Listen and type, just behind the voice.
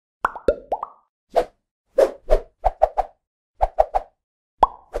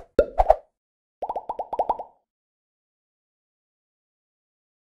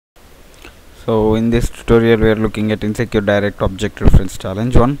So in this tutorial we are looking at insecure direct object reference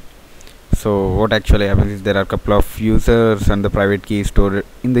challenge 1. So what actually happens is there are a couple of users and the private key is stored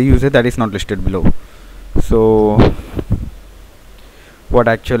in the user that is not listed below. So what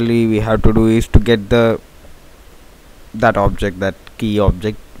actually we have to do is to get that object, that key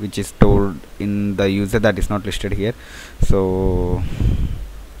object which is stored in the user that is not listed here. So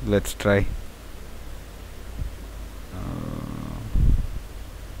let's try.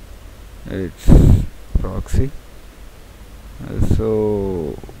 It's proxy.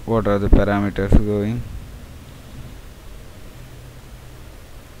 So what are the parameters going?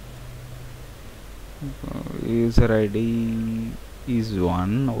 User ID is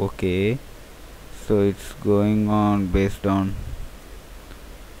 1. Okay, so it's going on based on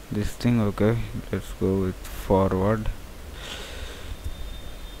this thing. Okay, let's go with forward.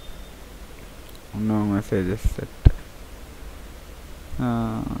 No messages set.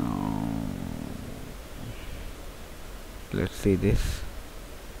 Let's see this.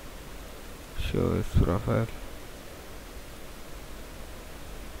 Show his profile.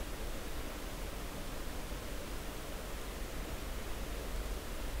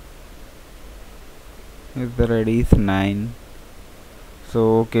 User ID is 9.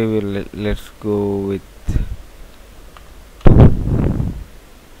 So okay, let's go with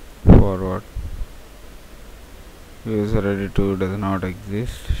forward. User ID 2 does not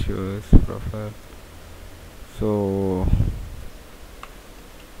exist. Show his profile. So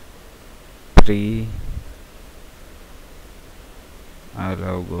 3. I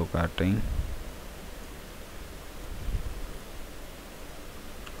love go karting.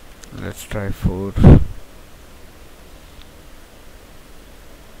 Let's try 4.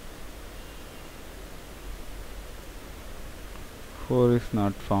 Is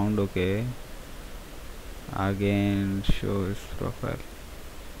not found. Okay, again show his profile.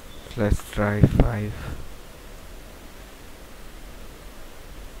 Let's try 5.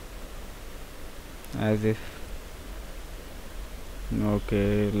 As if.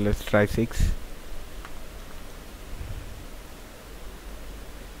 Okay, let's try 6.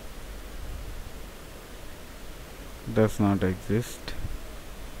 Does not exist.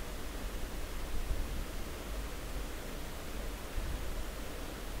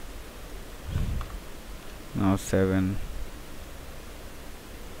 Now 7.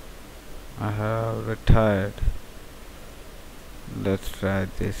 I have retired. Let's try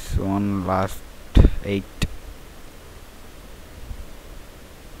this one last. 8.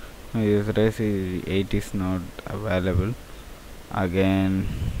 User ID 8 is not available. Again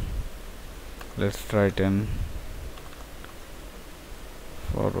let's try 10.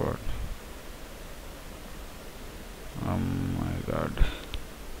 Forward. Oh my god.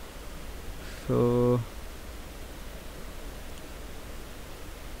 So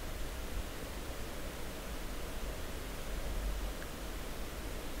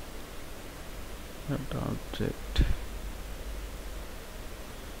that object.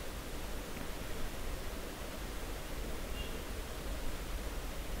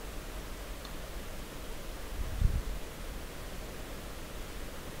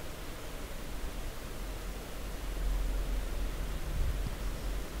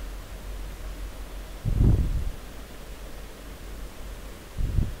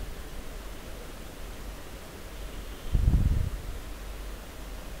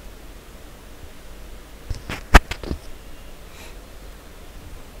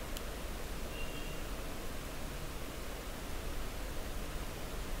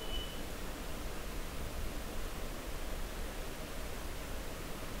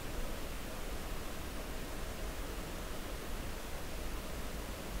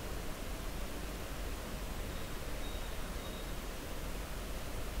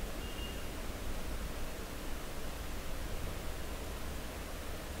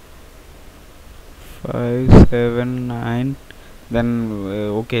 Five, 7, 9. Then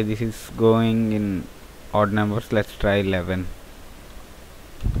okay, this is going in odd numbers. Let's try 11.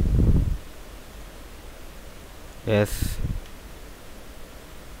 Yes.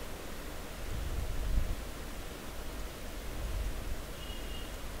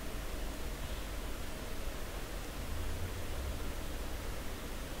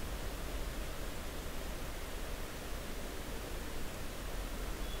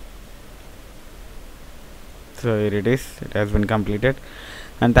 So here it is, it has been completed,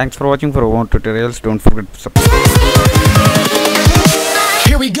 and thanks for watching. For more tutorials, don't forget to subscribe.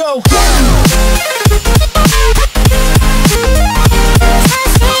 Here we go.